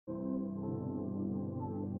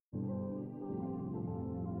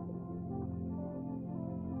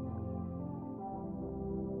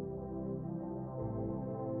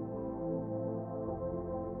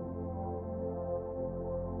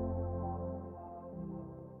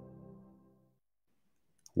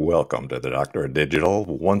Welcome to the Doctor of Digital.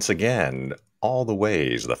 Once again,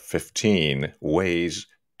 the 15 ways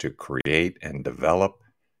to create and develop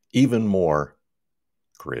even more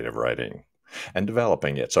creative writing and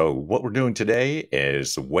developing it. So what we're doing today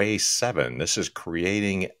is way 7. This is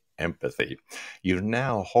creating empathy. You're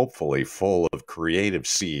now hopefully full of creative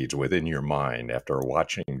seeds within your mind after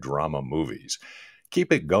watching drama movies.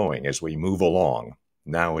 Keep it going as we move along.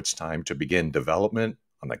 Now it's time to begin development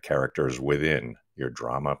on the characters within your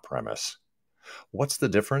drama premise. What's the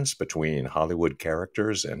difference between Hollywood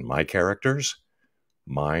characters and my characters?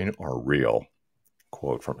 Mine are real.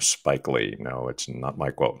 Quote from Spike Lee. No, it's not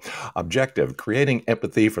my quote. Objective: creating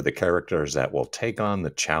empathy for the characters that will take on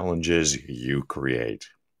the challenges you create.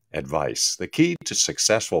 Advice: the key to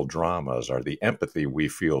successful dramas are the empathy we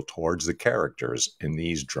feel towards the characters in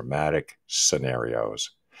these dramatic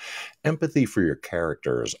scenarios. Empathy for your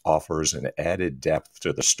characters offers an added depth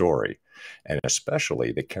to the story, and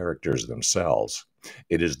especially the characters themselves.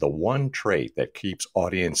 It is the one trait that keeps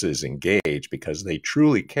audiences engaged because they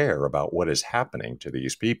truly care about what is happening to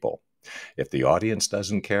these people. If the audience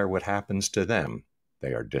doesn't care what happens to them,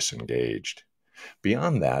 they are disengaged.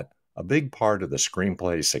 Beyond that, a big part of the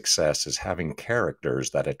screenplay's success is having characters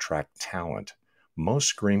that attract talent.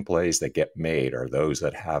 Most screenplays that get made are those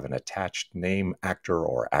that have an attached name actor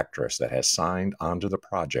or actress that has signed onto the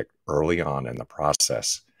project early on in the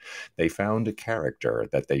process. They found a character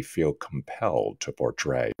that they feel compelled to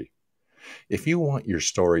portray. If you want your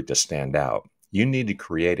story to stand out, you need to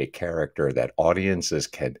create a character that audiences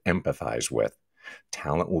can empathize with.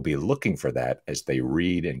 Talent will be looking for that as they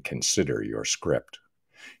read and consider your script.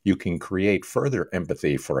 You can create further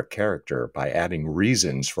empathy for a character by adding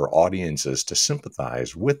reasons for audiences to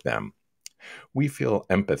sympathize with them. We feel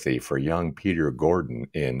empathy for young Peter Gordon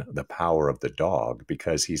in The Power of the Dog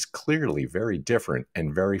because he's clearly very different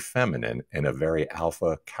and very feminine in a very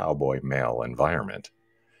alpha cowboy male environment.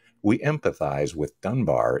 We empathize with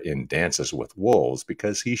Dunbar in Dances with Wolves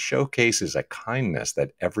because he showcases a kindness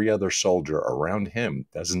that every other soldier around him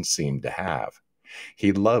doesn't seem to have.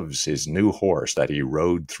 He loves his new horse that he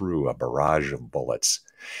rode through a barrage of bullets.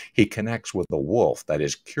 He connects with the wolf that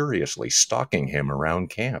is curiously stalking him around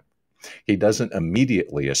camp. He doesn't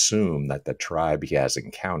immediately assume that the tribe he has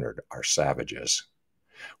encountered are savages.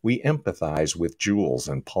 We empathize with Jules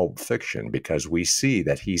in Pulp Fiction because we see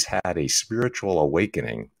that he's had a spiritual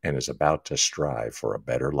awakening and is about to strive for a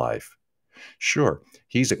better life. Sure,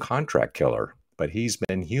 he's a contract killer, but he's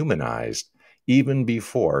been humanized even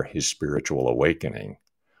before his spiritual awakening.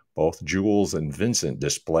 Both Jules and Vincent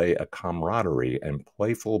display a camaraderie and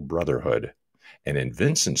playful brotherhood. And in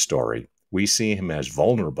Vincent's story, we see him as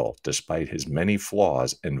vulnerable despite his many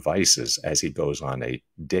flaws and vices as he goes on a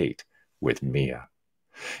date with Mia.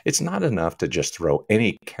 It's not enough to just throw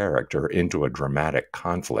any character into a dramatic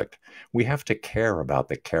conflict. We have to care about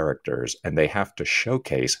the characters, and they have to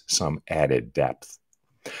showcase some added depth.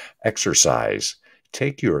 Exercise: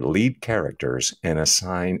 take your lead characters and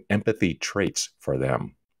assign empathy traits for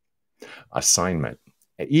them. Assignment: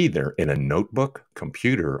 either in a notebook,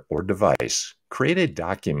 computer, or device, create a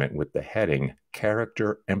document with the heading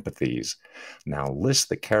Character Empathies. Now list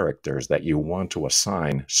the characters that you want to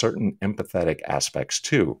assign certain empathetic aspects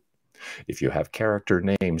to. If you have character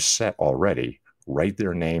names set already, write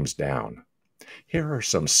their names down. Here are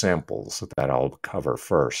some samples that I'll cover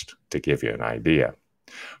first to give you an idea.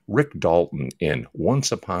 Rick Dalton in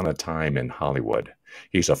Once Upon a Time in Hollywood.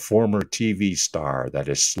 He's a former TV star that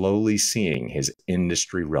is slowly seeing his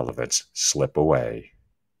industry relevance slip away.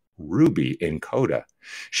 Ruby in Coda.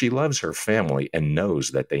 She loves her family and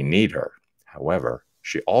knows that they need her. However,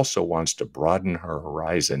 she also wants to broaden her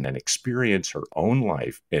horizon and experience her own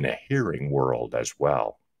life in a hearing world as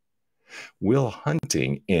well. Will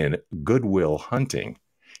Hunting in Good Will Hunting.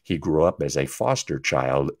 He grew up as a foster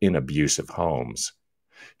child in abusive homes.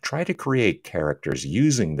 Try to create characters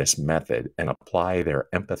using this method and apply their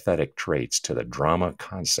empathetic traits to the drama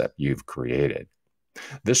concept you've created.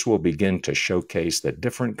 This will begin to showcase the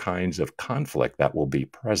different kinds of conflict that will be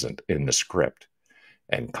present in the script.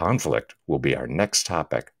 And conflict will be our next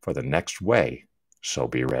topic for the next way, so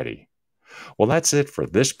be ready. Well, that's it for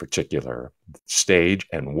this particular stage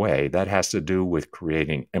and way that has to do with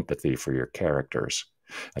creating empathy for your characters.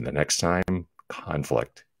 And the next time,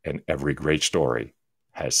 conflict. And every great story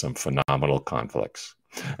has some phenomenal conflicts.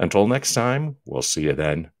 Until next time, we'll see you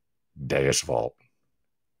then. Deus Vult.